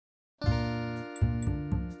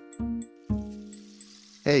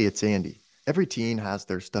Hey, it's Andy. Every teen has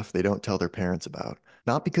their stuff they don't tell their parents about,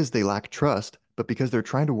 not because they lack trust, but because they're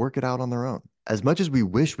trying to work it out on their own. As much as we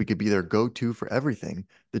wish we could be their go-to for everything,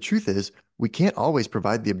 the truth is we can't always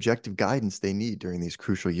provide the objective guidance they need during these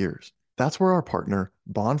crucial years. That's where our partner,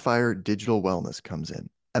 Bonfire Digital Wellness, comes in.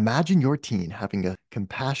 Imagine your teen having a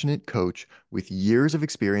compassionate coach with years of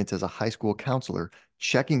experience as a high school counselor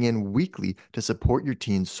checking in weekly to support your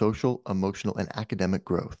teen's social, emotional, and academic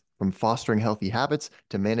growth, from fostering healthy habits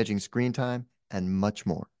to managing screen time and much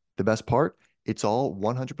more. The best part? It's all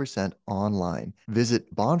 100% online.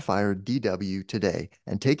 Visit Bonfire DW today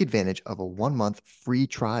and take advantage of a 1 month free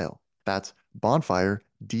trial. That's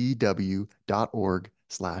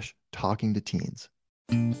bonfiredw.org/talking to teens.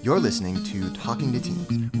 You're listening to Talking to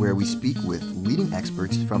Teens, where we speak with leading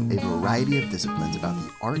experts from a variety of disciplines about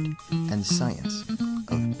the art and science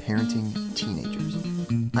of parenting teenagers.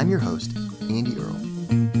 I'm your host, Andy Earle.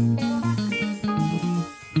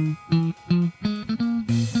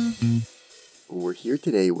 We're here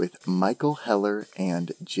today with Michael Heller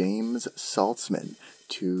and James Saltzman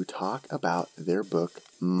to talk about their book,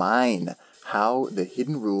 Mine: How the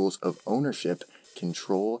Hidden Rules of Ownership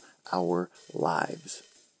Control Our Lives.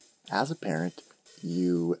 As a parent,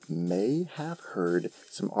 you may have heard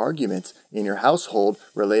some arguments in your household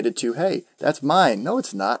related to, hey, that's mine. No,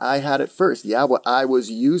 it's not. I had it first. Yeah, well, I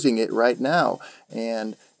was using it right now.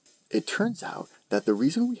 And it turns out that the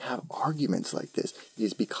reason we have arguments like this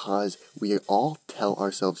is because we all tell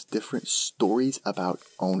ourselves different stories about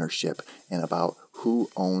ownership and about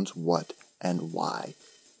who owns what and why.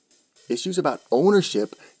 Issues about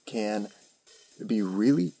ownership can be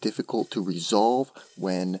really difficult to resolve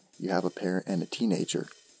when you have a parent and a teenager.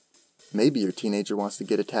 Maybe your teenager wants to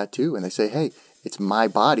get a tattoo and they say, hey, it's my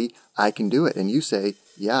body, I can do it. And you say,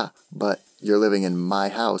 yeah, but you're living in my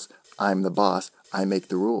house, I'm the boss, I make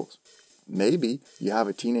the rules. Maybe you have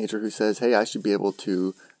a teenager who says, hey, I should be able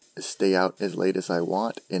to stay out as late as I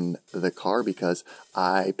want in the car because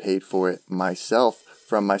I paid for it myself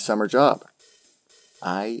from my summer job.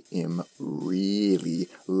 I am really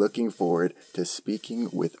looking forward to speaking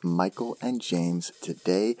with Michael and James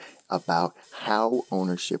today about how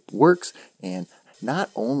ownership works and not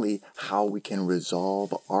only how we can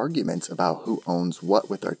resolve arguments about who owns what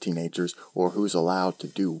with our teenagers or who's allowed to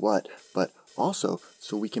do what, but also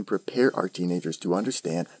so we can prepare our teenagers to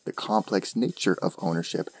understand the complex nature of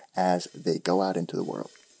ownership as they go out into the world.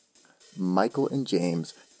 Michael and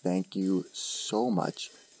James, thank you so much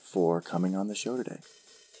for coming on the show today.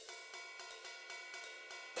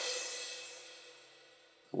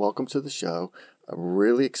 Welcome to the show. I'm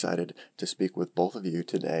really excited to speak with both of you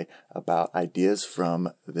today about ideas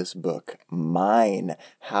from this book, Mine: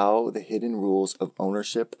 How the Hidden Rules of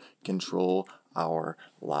Ownership Control Our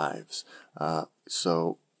Lives.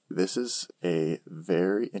 So this is a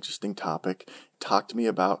very interesting topic. Talk to me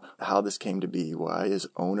about how this came to be. Why is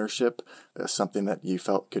ownership something that you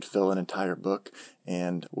felt could fill an entire book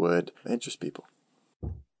and would interest people?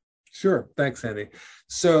 Sure. Thanks, Andy.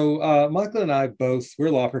 So Michael and I we're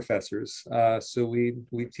law professors. So we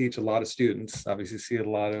teach a lot of students, obviously see a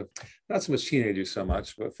lot of, not so much teenagers so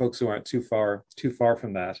much, but folks who aren't too far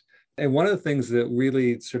from that. And one of the things that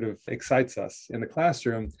really sort of excites us in the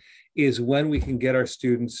classroom is when we can get our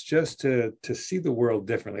students just to see the world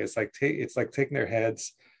differently. It's like taking their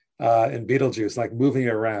heads in Beetlejuice, like moving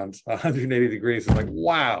it around 180 degrees. It's like,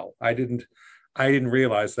 wow, I didn't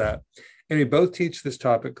realize that. And we both teach this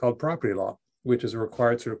topic called property law, which is a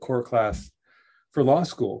required sort of core class for law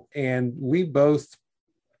school. And we both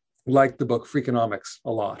like the book Freakonomics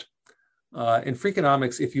a lot. In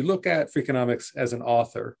Freakonomics, if you look at Freakonomics as an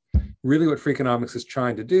author, really what Freakonomics is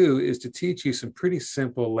trying to do is to teach you some pretty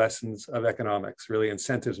simple lessons of economics. Really,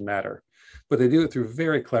 incentives matter. But they do it through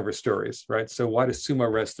very clever stories, right? So why do sumo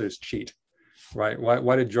wrestlers cheat, right?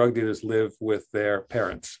 Why do drug dealers live with their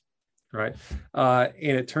parents? Right.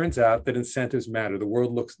 And it turns out that incentives matter. The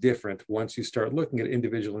world looks different once you start looking at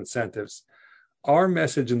individual incentives. Our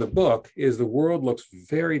message in the book is the world looks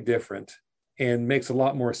very different and makes a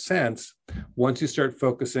lot more sense once you start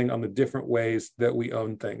focusing on the different ways that we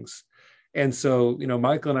own things. And so,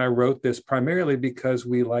 Michael and I wrote this primarily because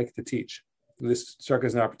we like to teach. This struck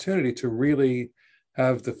as an opportunity to really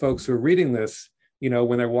have the folks who are reading this,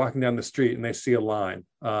 when they're walking down the street and they see a line,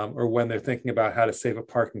 or when they're thinking about how to save a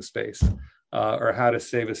parking space, or how to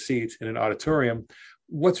save a seat in an auditorium,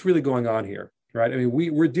 what's really going on here, right? I mean,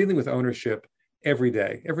 we're dealing with ownership every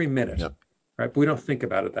day, every minute, Yep. right? But we don't think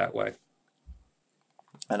about it that way.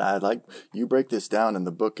 And I like you break this down in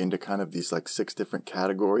the book into kind of these like 6 different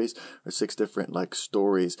categories or 6 different like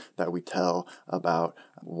stories that we tell about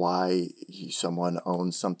why someone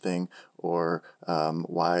owns something or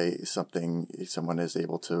why someone is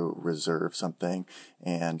able to reserve something.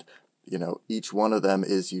 And each one of them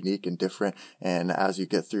is unique and different. And as you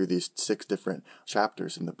get through these 6 different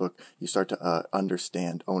chapters in the book, you start to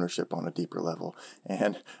understand ownership on a deeper level.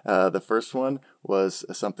 And the first one was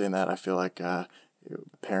something that I feel like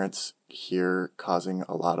parents here causing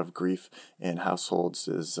a lot of grief in households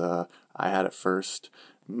is I had it first,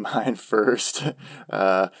 mine first.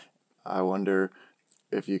 I wonder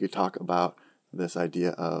if you could talk about this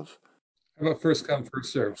idea of How about first come,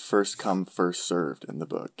 first serve? first come, first served in the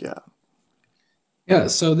book. Yeah. Yeah,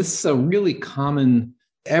 so this is a really common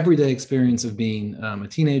everyday experience of being a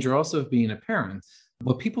teenager, also of being a parent.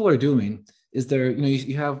 What people are doing is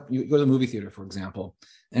you go to the movie theater, for example,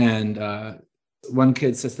 and one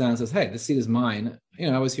kid sits down and says, "Hey, this seat is mine.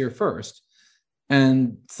 I was here first."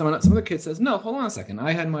 And some other kid says, "No, hold on a second.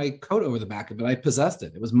 I had my coat over the back of it. I possessed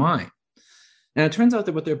it. It was mine." And it turns out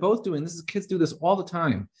that what they're both doing, kids do this all the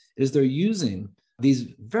time, is they're using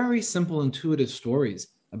these very simple, intuitive stories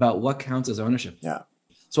about what counts as ownership. Yeah.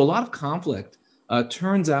 So a lot of conflict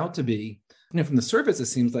turns out to be, from the surface, it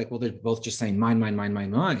seems like, well, they're both just saying mine, mine, mine, mine,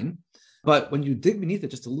 mine. But when you dig beneath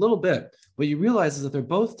it just a little bit, what you realize is that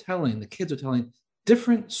the kids are telling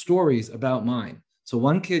different stories about mine. So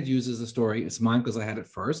one kid uses the story, it's mine because I had it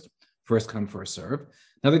first come, first serve.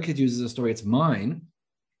 Another kid uses the story, it's mine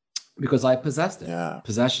because I possessed it. Yeah.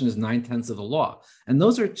 Possession is 9/10 of the law. And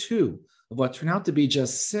those are 2 of what turn out to be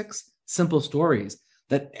just 6 simple stories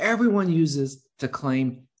that everyone uses to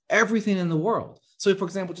claim everything in the world. So, for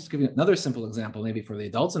example, just to give you another simple example, maybe for the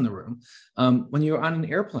adults in the room, when you're on an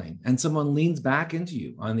airplane and someone leans back into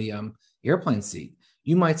you on the airplane seat,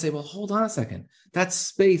 you might say, well, hold on a second. That's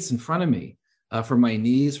space in front of me for my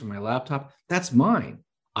knees, for my laptop. That's mine.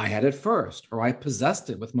 I had it first, or I possessed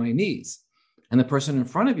it with my knees. And the person in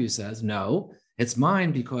front of you says, no, it's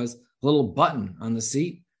mine because the little button on the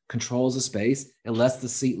seat controls the space. It lets the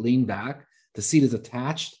seat lean back. The seat is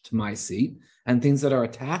attached to my seat, and things that are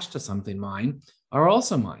attached to something mine are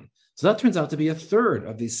also mine. So that turns out to be a third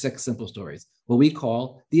of these 6 simple stories, what we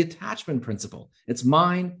call the attachment principle. It's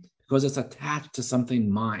mine because it's attached to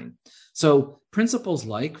something mine. So principles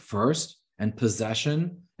like first and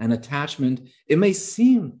possession and attachment, it may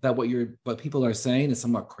seem that what people are saying is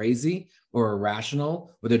somewhat crazy or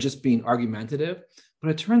irrational, or they're just being argumentative,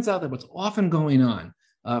 but it turns out that what's often going on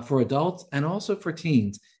for adults and also for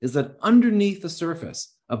teens is that underneath the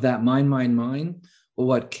surface of that mine, mine, mine,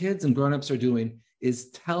 what kids and grown-ups are doing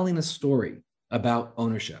is telling a story about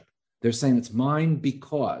ownership. They're saying it's mine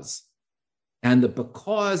because, and the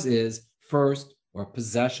because is first or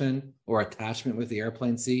possession or attachment with the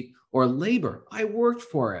airplane seat or labor. I worked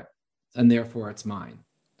for it and therefore it's mine.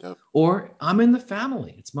 Yep. Or I'm in the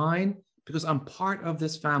family. It's mine because I'm part of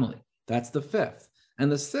this family. That's the 5th.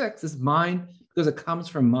 And the 6th is mine because it comes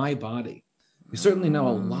from my body. We certainly know a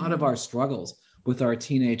lot of our struggles with our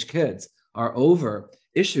teenage kids are over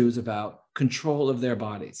issues about control of their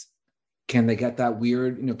bodies. Can they get that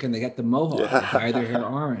weird, can they get the mohawk, dye their hair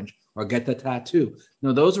orange, or get the tattoo?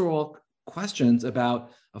 No, those are all questions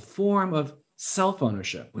about a form of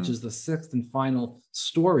self-ownership, which is the 6th and final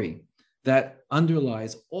story that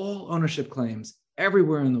underlies all ownership claims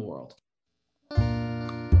everywhere in the world.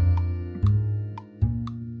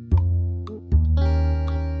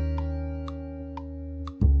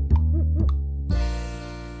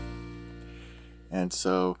 And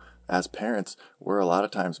so as parents, we're a lot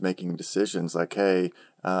of times making decisions like, hey,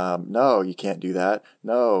 no, you can't do that.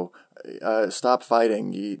 No, stop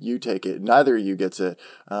fighting. You take it. Neither of you gets it.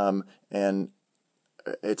 And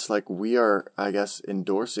it's like we are, I guess,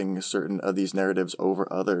 endorsing certain of these narratives over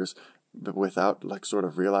others, but without like sort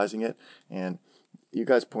of realizing it. And you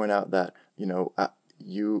guys point out that,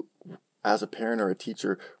 you as a parent or a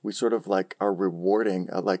teacher, we sort of like are rewarding,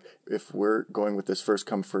 like if we're going with this first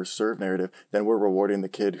come, first serve narrative, then we're rewarding the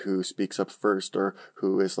kid who speaks up first or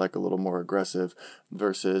who is like a little more aggressive,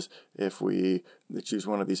 versus if we choose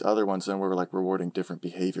one of these other ones, then we're like rewarding different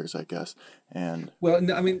behaviors, I guess. And well,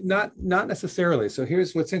 no, I mean, not necessarily. So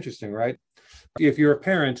here's what's interesting, right? If you're a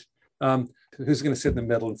parent, who's going to sit in the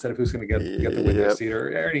middle instead of who's going to get the window seat,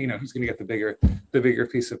 or who's going to get the bigger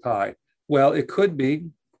piece of pie? Well, it could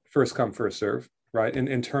be first come, first serve, right?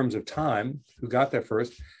 In terms of time, who got there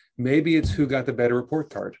first. Maybe it's who got the better report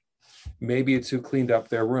card. Maybe it's who cleaned up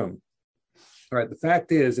their room. All right, the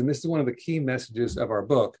fact is, and this is one of the key messages of our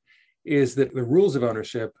book, is that the rules of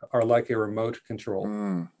ownership are like a remote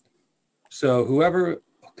control. So whoever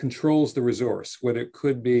controls the resource, whether it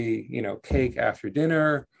could be, cake after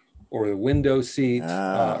dinner or the window seat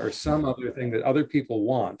or some other thing that other people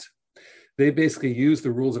want. They basically use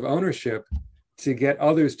the rules of ownership to get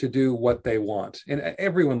others to do what they want. And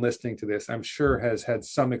everyone listening to this, I'm sure, has had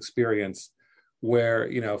some experience where,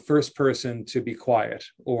 first person to be quiet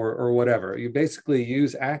or whatever. You basically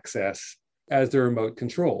use access as the remote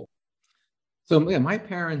control. So yeah, my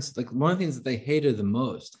parents, like one of the things that they hated the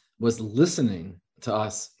most was listening to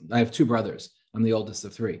us. I have two brothers. I'm the oldest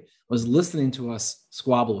of three. Was listening to us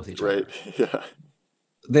squabble with each other. Right. Yeah.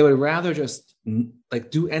 They would rather just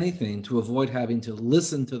like do anything to avoid having to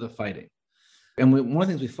listen to the fighting. And one of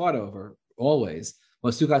the things we fought over always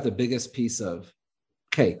was who got the biggest piece of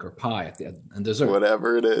cake or pie at the end, and dessert.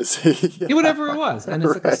 Whatever it is. Yeah, whatever it was. And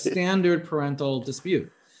it's like a standard parental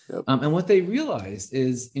dispute. Yep. And what they realized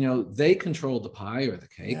is, they controlled the pie or the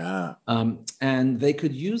cake. Yeah. And they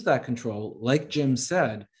could use that control, like Jim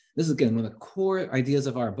said. This is, again, one of the core ideas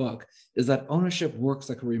of our book, is that ownership works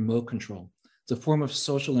like a remote control. It's a form of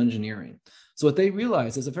social engineering. So what they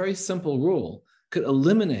realized is a very simple rule could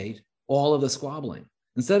eliminate all of the squabbling.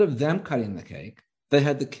 Instead of them cutting the cake, they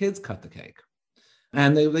had the kids cut the cake.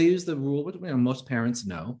 And they used the rule, which most parents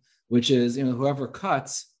know, which is, whoever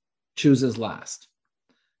cuts chooses last.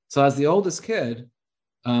 So as the oldest kid,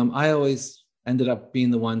 I always ended up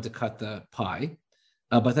being the one to cut the pie,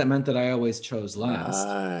 but that meant that I always chose last.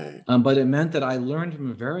 Right. But it meant that I learned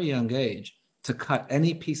from a very young age to cut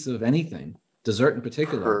any piece of anything, dessert in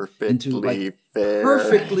particular, into like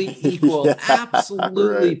perfectly equal,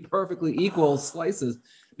 absolutely perfectly equal slices,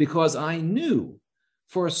 because I knew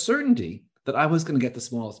for a certainty that I was going to get the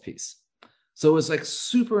smallest piece. So it was like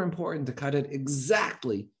super important to cut it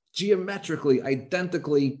exactly, geometrically,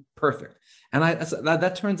 identically perfect. And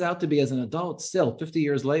that turns out to be, as an adult still, 50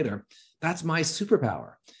 years later, that's my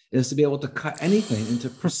superpower, is to be able to cut anything into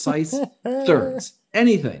precise thirds,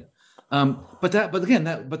 anything. But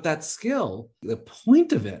that skill, the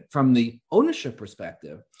point of it from the ownership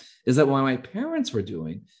perspective is that what my parents were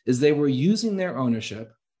doing is they were using their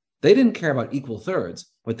ownership. They didn't care about equal thirds.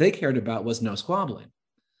 What they cared about was no squabbling.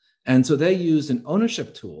 And so they used an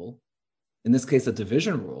ownership tool, in this case, a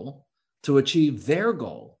division rule, to achieve their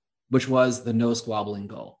goal, which was the no squabbling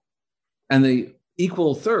goal. And the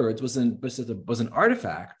equal thirds was an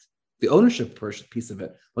artifact. The ownership piece of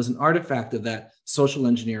it was an artifact of that social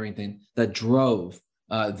engineering thing that drove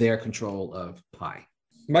their control of pie.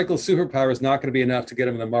 Michael's superpower is not going to be enough to get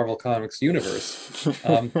him in the Marvel Comics universe.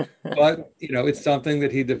 But, it's something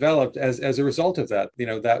that he developed as a result of that.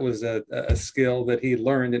 That was a skill that he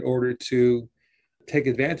learned in order to take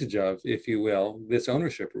advantage of, if you will, this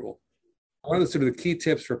ownership rule. One of the sort of the key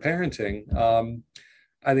tips for parenting,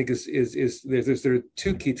 I think is there's sort of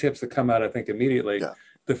two key tips that come out, I think, immediately. Yeah.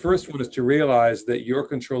 The first one is to realize that your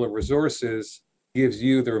control of resources gives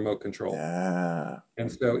you the remote control. Yeah.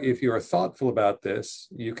 And so if you are thoughtful about this,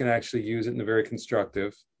 you can actually use it in a very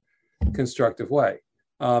constructive way.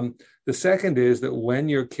 The second is that when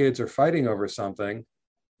your kids are fighting over something,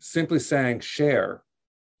 simply saying share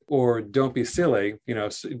or don't be silly,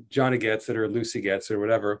 Johnny gets it or Lucy gets it or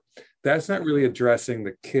whatever, that's not really addressing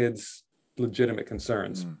the kids' legitimate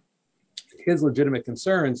concerns. Kids' legitimate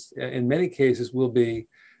concerns, in many cases, will be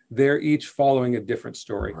they're each following a different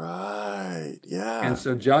story. Right. Yeah. And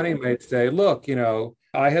so Johnny might say, look,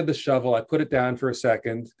 I had the shovel. I put it down for a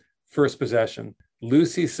second. First possession.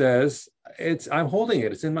 Lucy says, I'm holding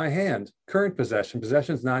it. It's in my hand. Current possession.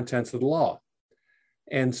 Possession is 9/10 of the law.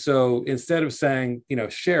 And so instead of saying,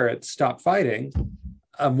 share it, stop fighting,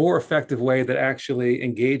 a more effective way that actually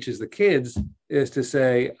engages the kids is to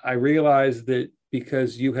say, I realize that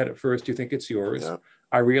because you had it first, you think it's yours. Yep.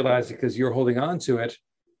 I realize because you're holding on to it,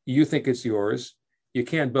 you think it's yours. You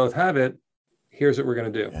can't both have it. Here's what we're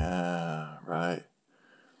going to do. Yeah, right.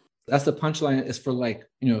 That's the punchline, is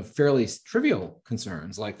for fairly trivial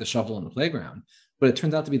concerns like the shovel in the playground. But it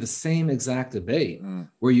turns out to be the same exact debate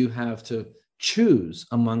where you have to choose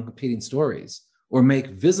among competing stories or make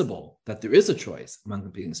visible that there is a choice among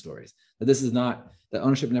competing stories. That this is not, that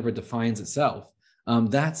ownership never defines itself.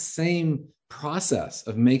 That same process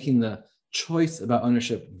of making the choice about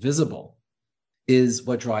ownership visible is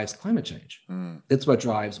what drives climate change. It's what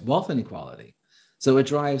drives wealth inequality. So it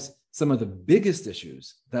drives some of the biggest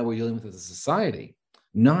issues that we're dealing with as a society,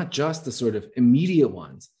 not just the sort of immediate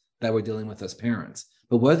ones that we're dealing with as parents,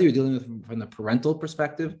 but whether you're dealing with from the parental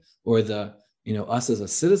perspective or the, us as a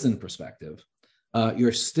citizen perspective,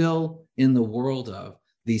 you're still in the world of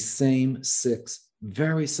these same 6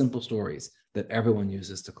 very simple stories that everyone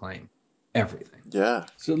uses to claim everything. Yeah.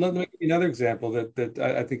 So let me give you another example that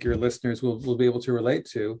I think your listeners will be able to relate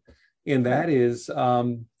to. and that is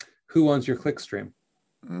who owns your clickstream.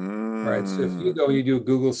 Right. So if you go and you do a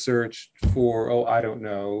Google search for, oh, I don't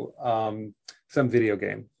know, some video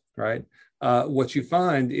game, right? What you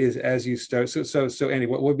find is as you start, so Andy,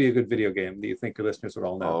 what would be a good video game that you think your listeners would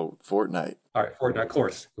all know? Oh, Fortnite. All right, Fortnite, of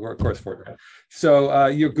course, Fortnite. So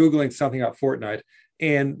you're Googling something about Fortnite.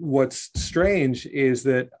 And what's strange is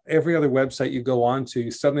that every other website you go on to, you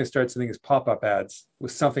suddenly start seeing these pop-up ads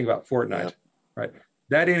with something about Fortnite, right?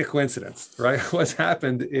 That ain't a coincidence, right? What's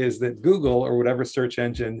happened is that Google or whatever search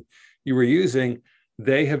engine you were using,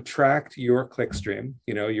 they have tracked your clickstream,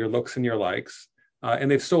 your looks and your likes, and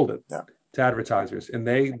they've sold it to advertisers. And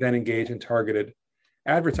they then engage in targeted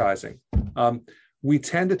advertising. We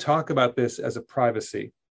tend to talk about this as a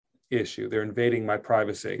privacy issue. They're invading my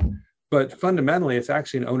privacy. But fundamentally, it's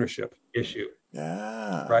actually an ownership issue.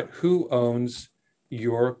 Yeah. Right? Who owns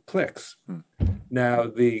your clicks? Now,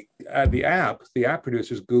 the app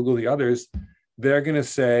producers, Google, the others, they're going to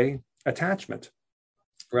say attachment,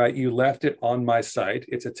 right? You left it on my site.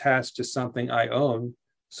 It's attached to something I own,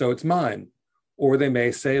 so it's mine. Or they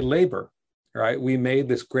may say labor, right? We made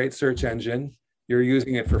this great search engine. You're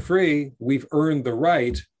using it for free. We've earned the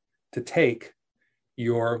right to take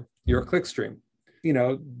your clickstream.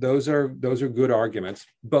 Those are good arguments,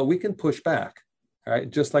 but we can push back, right?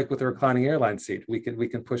 Just like with the reclining airline seat, we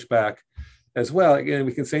can push back as well. Again,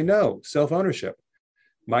 we can say, no, self-ownership.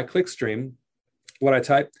 My clickstream, what I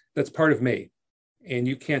type, that's part of me. And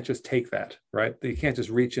you can't just take that, right? You can't just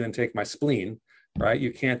reach in and take my spleen, right?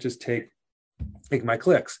 You can't just take my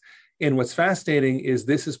clicks. And what's fascinating is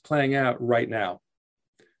this is playing out right now.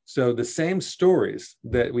 So the same stories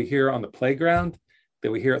that we hear on the playground,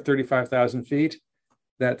 that we hear at 35,000 feet,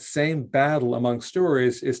 that same battle among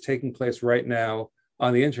stories is taking place right now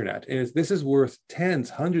on the internet. And this is worth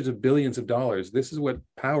tens, hundreds of billions of dollars. This is what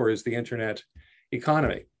powers the internet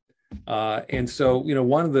economy. And so,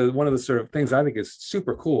 one of the sort of things I think is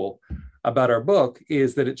super cool about our book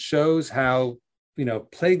is that it shows how,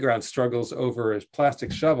 playground struggles over a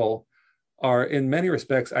plastic shovel are in many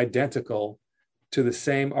respects identical to the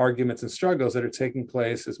same arguments and struggles that are taking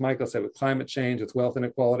place, as Michael said, with climate change, with wealth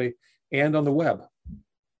inequality, and on the web.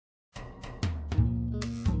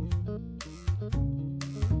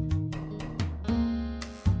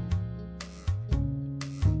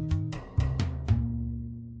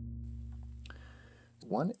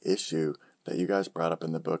 One issue that you guys brought up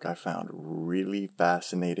in the book I found really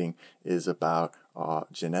fascinating is about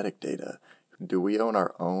genetic data. Do we own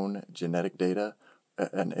our own genetic data?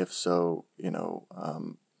 And if so,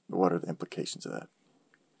 what are the implications of that?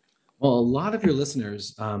 Well, a lot of your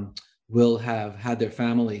listeners will have had their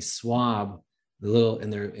family swab the little in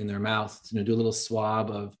their mouth, do a little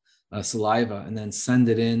swab of saliva and then send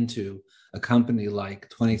it into a company like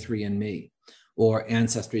 23andMe or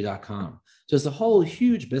Ancestry.com. So there's a whole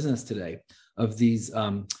huge business today of these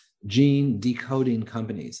gene decoding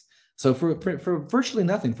companies. So for virtually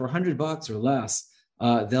nothing, for $100 or less,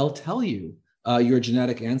 they'll tell you your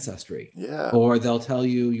genetic ancestry, or they'll tell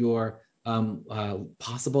you your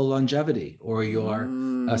possible longevity or your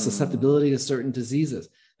susceptibility to certain diseases.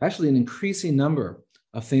 Actually, an increasing number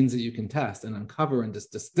of things that you can test and uncover and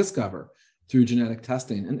discover through genetic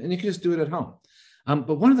testing, and you can just do it at home.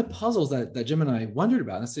 But one of the puzzles that Jim and I wondered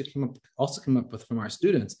about, and this also came up with from our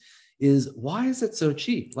students, is why is it so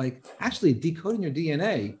cheap? Like actually decoding your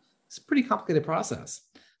DNA is a pretty complicated process.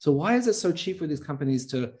 So why is it so cheap for these companies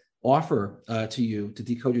to offer to you to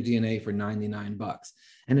decode your DNA for $99?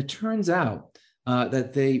 And it turns out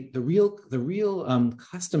that the real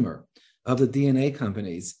customer of the DNA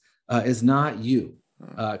companies is not you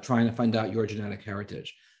trying to find out your genetic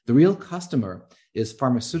heritage. The real customer is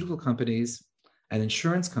pharmaceutical companies and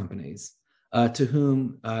insurance companies to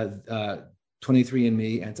whom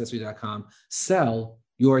 23andMe, Ancestry.com sell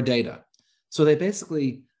your data. So they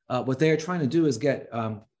basically, what they are trying to do is get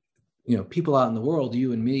people out in the world,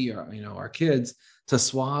 you and me, or our kids, to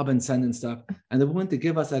swab and send in stuff, and they're willing to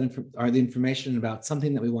give us the information about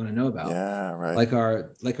something that we want to know about, like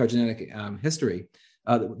our genetic history.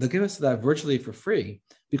 They'll give us that virtually for free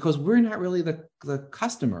because we're not really the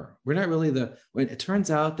customer. We're not really when it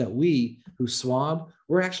turns out that we who swab,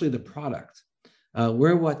 we're actually the product.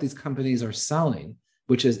 We're what these companies are selling,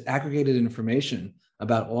 which is aggregated information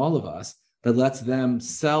about all of us that lets them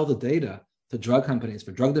sell the data to drug companies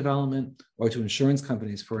for drug development or to insurance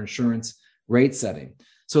companies for insurance rate setting.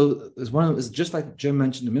 So there's just like Jim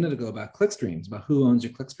mentioned a minute ago about clickstreams, about who owns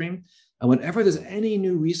your clickstream. And whenever there's any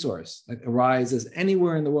new resource that arises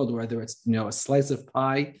anywhere in the world, whether it's a slice of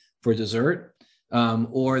pie for dessert,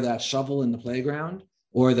 or that shovel in the playground,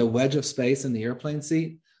 or the wedge of space in the airplane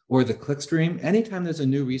seat, or the clickstream. Anytime there's a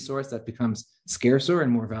new resource that becomes scarcer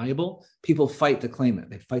and more valuable, people fight to claim it.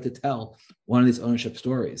 They fight to tell one of these ownership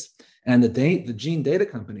stories. And the gene data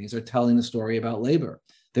companies are telling the story about labor.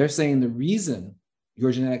 They're saying the reason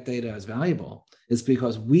your genetic data is valuable is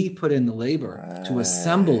because we put in the labor to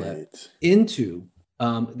assemble it into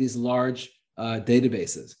these large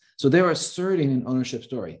databases. So they're asserting an ownership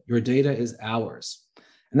story. Your data is ours.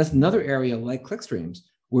 And that's another area like clickstreams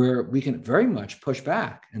where we can very much push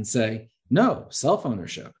back and say, no,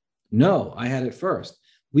 self-ownership. No, I had it first.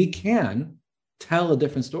 We can tell a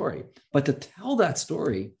different story. But to tell that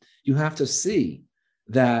story, you have to see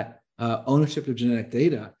that ownership of genetic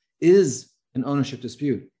data is an ownership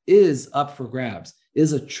dispute, is up for grabs,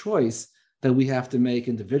 is a choice that we have to make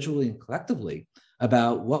individually and collectively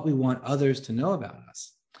about what we want others to know about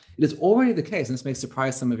us. It is already the case, and this may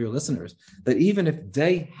surprise some of your listeners, that even if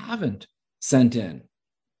they haven't sent in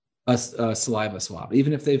a saliva swab,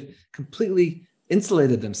 even if they've completely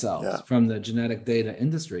insulated themselves from the genetic data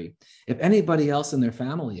industry, if anybody else in their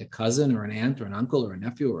family, a cousin or an aunt or an uncle or a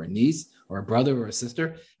nephew or a niece or a brother or a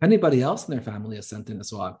sister, if anybody else in their family has sent in a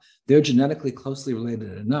swab, they're genetically closely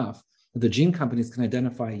related enough that the gene companies can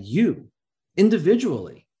identify you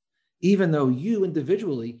individually, even though you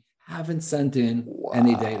individually haven't sent in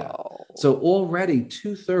any data. So already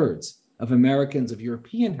 2/3 of Americans of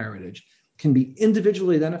European heritage can be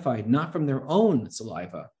individually identified, not from their own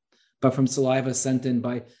saliva, but from saliva sent in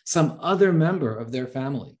by some other member of their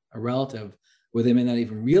family, a relative, where they may not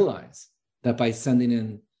even realize that by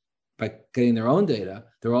getting their own data,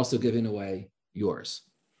 they're also giving away yours.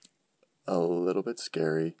 A little bit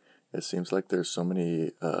scary. It seems like there's so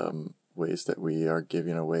many ways that we are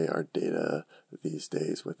giving away our data these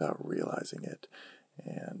days without realizing it.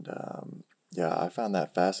 And I found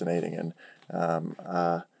that fascinating. And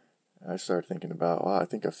I started thinking about, I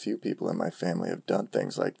think a few people in my family have done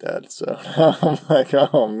things like that. So I'm like,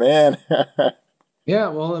 oh man. Yeah,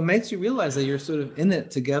 well, it makes you realize that you're sort of in it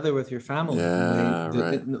together with your family.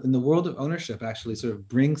 In the world of ownership actually sort of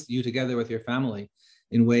brings you together with your family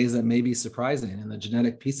in ways that may be surprising. And the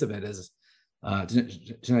genetic piece of it is,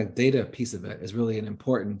 genetic data piece of it is really an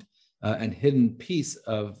important and hidden piece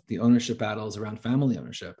of the ownership battles around family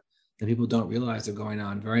ownership that people don't realize are going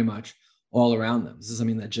on very much all around them. This is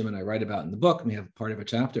something that Jim and I write about in the book, and we have part of a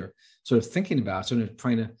chapter sort of thinking about, sort of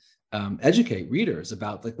trying to educate readers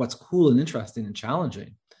about like what's cool and interesting and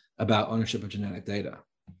challenging about ownership of genetic data.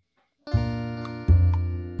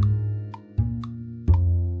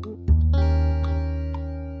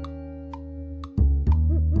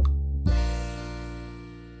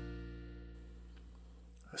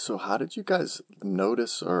 So how did you guys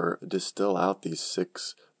notice or distill out these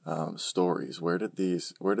 6 stories? Where did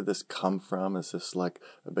this come from? Is this like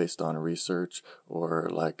based on research or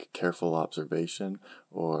like careful observation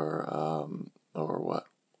or what?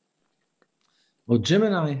 Well, Jim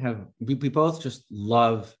and I we both just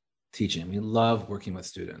love teaching. We love working with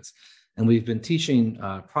students, and we've been teaching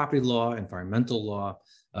property law, environmental law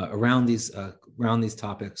around these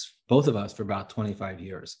topics, both of us, for about 25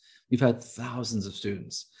 years. We've had thousands of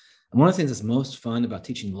students. And one of the things that's most fun about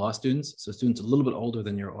teaching law students, so students a little bit older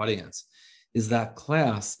than your audience, is that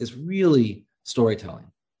class is really storytelling.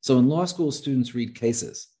 So in law school, students read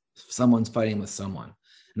cases. Someone's fighting with someone.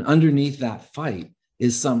 And underneath that fight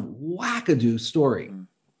is some wackadoo story.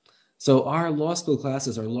 So our law school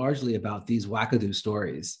classes are largely about these wackadoo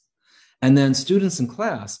stories. And then students in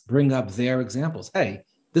class bring up their examples. Hey,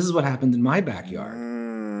 this is what happened in my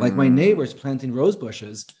backyard. Like my neighbors planting rose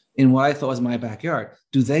bushes in what I thought was my backyard.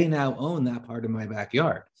 Do they now own that part of my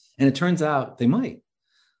backyard? And it turns out they might.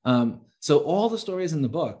 So all the stories in the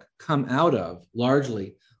book come out of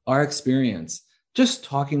largely our experience,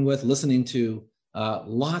 just listening to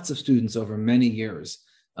lots of students over many years.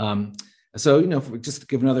 Just to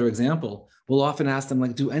give another example, we'll often ask them,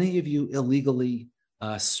 like, do any of you illegally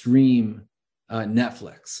stream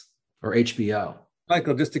Netflix or HBO?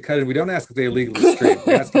 Michael, just to cut in, we don't ask if they illegally stream.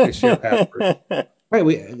 We ask if they share passwords.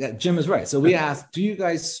 Right, Jim is right. So we ask, do you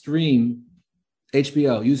guys stream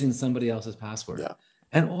HBO using somebody else's password? Yeah.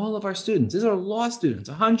 And all of our students, these are law students,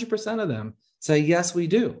 100% of them say, yes, we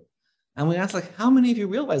do. And we ask, like, how many of you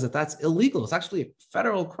realize that that's illegal? It's actually a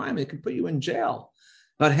federal crime. It can put you in jail.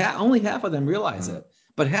 But only half of them realize it.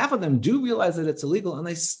 But half of them do realize that it's illegal, and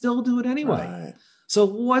they still do it anyway. Right. So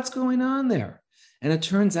what's going on there? And it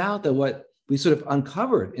turns out that what we sort of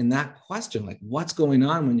uncovered in that question, like what's going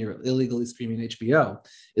on when you're illegally streaming HBO,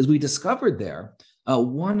 is we discovered there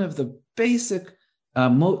one of the basic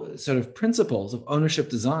sort of principles of ownership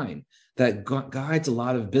design that guides a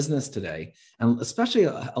lot of business today, and especially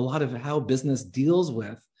a lot of how business deals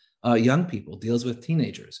with young people, deals with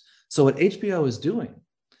teenagers. So what HBO is doing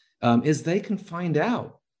is they can find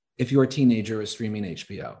out if your teenager is streaming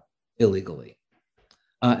HBO illegally.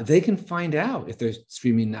 They can find out if they're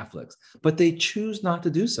streaming Netflix, but they choose not to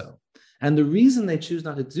do so. And the reason they choose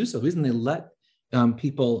not to do so, the reason they let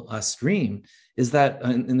people stream, is that,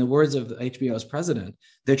 in the words of HBO's president,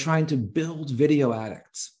 they're trying to build video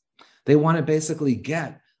addicts. They want to basically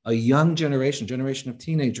get a young generation of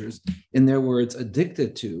teenagers, in their words,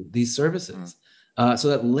 addicted to these services, so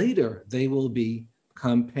that later they will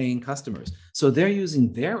become paying customers. So they're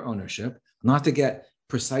using their ownership not to get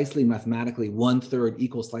precisely mathematically 1/3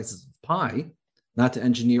 equal slices of pie, not to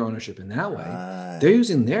engineer ownership in that way. They're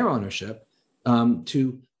using their ownership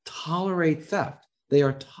to tolerate theft. They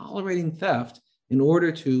are tolerating theft in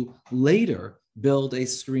order to later build a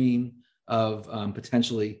stream of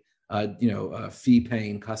potentially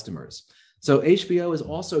fee-paying customers. So HBO is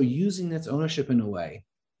also using its ownership in a way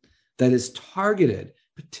that is targeted,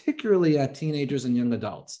 particularly at teenagers and young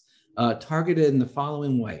adults, targeted in the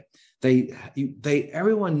following way.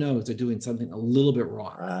 Everyone knows they're doing something a little bit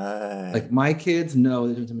wrong. Right. Like my kids know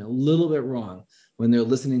they're doing something a little bit wrong when they're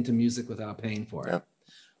listening to music without paying for it. Yep.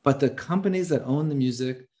 But the companies that own the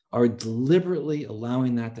music are deliberately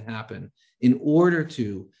allowing that to happen in order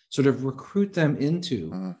to sort of recruit them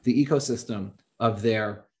into the ecosystem of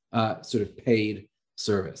their sort of paid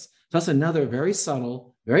service. So that's another very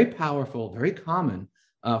subtle, very powerful, very common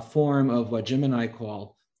form of what Jim and I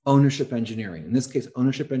call ownership engineering. In this case,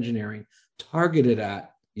 ownership engineering targeted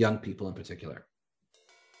at young people in particular.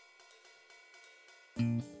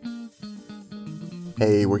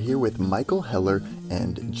 Hey, we're here with Michael Heller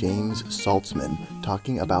and James Saltzman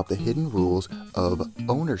talking about the hidden rules of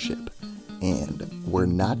ownership. And we're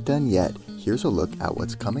not done yet. Here's a look at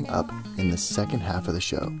what's coming up in the second half of the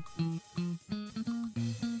show.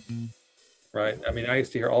 Right. I mean, I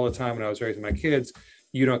used to hear all the time when I was raising my kids,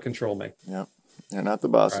 you don't control me. Yep. You're not the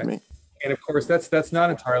boss of me. And of course, that's not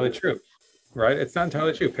entirely true, right? It's not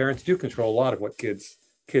entirely true. Parents do control a lot of what kids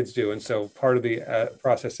do. And so part of the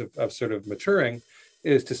process of sort of maturing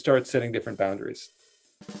is to start setting different boundaries.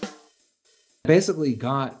 Basically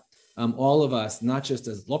got all of us, not just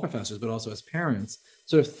as law professors, but also as parents,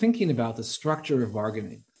 sort of thinking about the structure of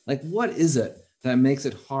bargaining. Like, what is it that makes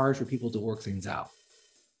it hard for people to work things out?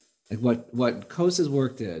 Like what Coase's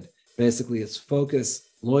work did, basically, is focus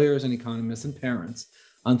lawyers and economists and parents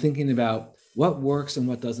on thinking about what works and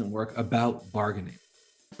what doesn't work about bargaining.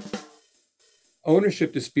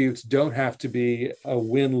 Ownership disputes don't have to be a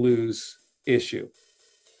win-lose issue.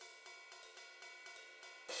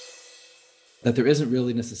 That there isn't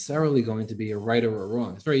really necessarily going to be a right or a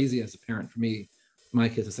wrong. It's very easy as a parent for me, my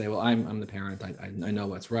kids, to say, well, I'm the parent, I know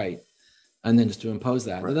what's right. And then just to impose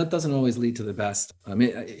that. Right. But that doesn't always lead to the best. I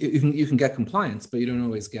mean, you can get compliance, but you don't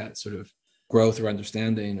always get sort of growth or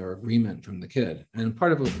understanding or agreement from the kid. And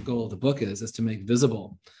part of what the goal of the book is to make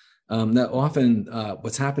visible that often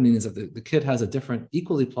what's happening is that the kid has a different,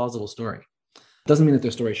 equally plausible story. Doesn't mean that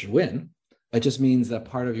their story should win. It just means that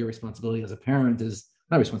part of your responsibility as a parent is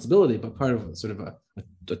not responsibility, but part of sort of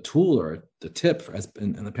a tool or a tip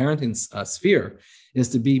in the parenting sphere is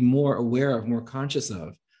to be more aware of, more conscious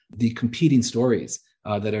of the competing stories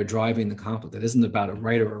that are driving the conflict. That isn't about a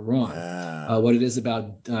right or a wrong. What it is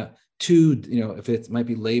about if it might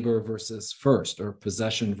be labor versus first or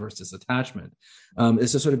possession versus attachment,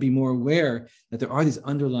 is to sort of be more aware that there are these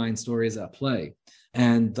underlying stories at play.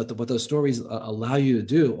 And that what those stories allow you to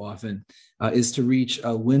do often is to reach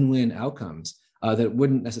win-win outcomes that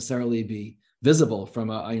wouldn't necessarily be visible from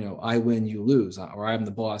I win, you lose, or I'm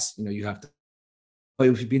the boss, you have to. But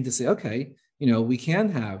if you begin to say, okay, we can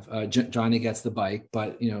have Johnny gets the bike,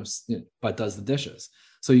 but but does the dishes.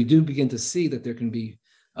 So you do begin to see that there can be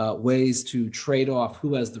ways to trade off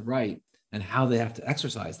who has the right and how they have to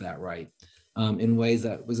exercise that right in ways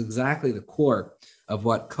that was exactly the core of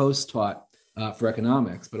what Coase taught for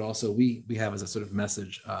economics, but also we have as a sort of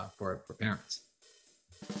message for parents.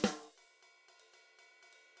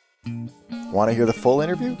 Want to hear the full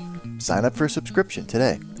interview? Sign up for a subscription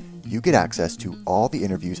today. You get access to all the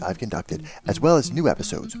interviews I've conducted, as well as new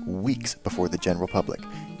episodes weeks before the general public.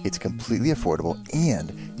 It's completely affordable,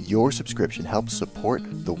 and your subscription helps support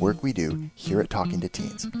the work we do here at Talking to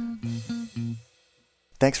Teens.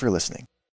 Thanks for listening.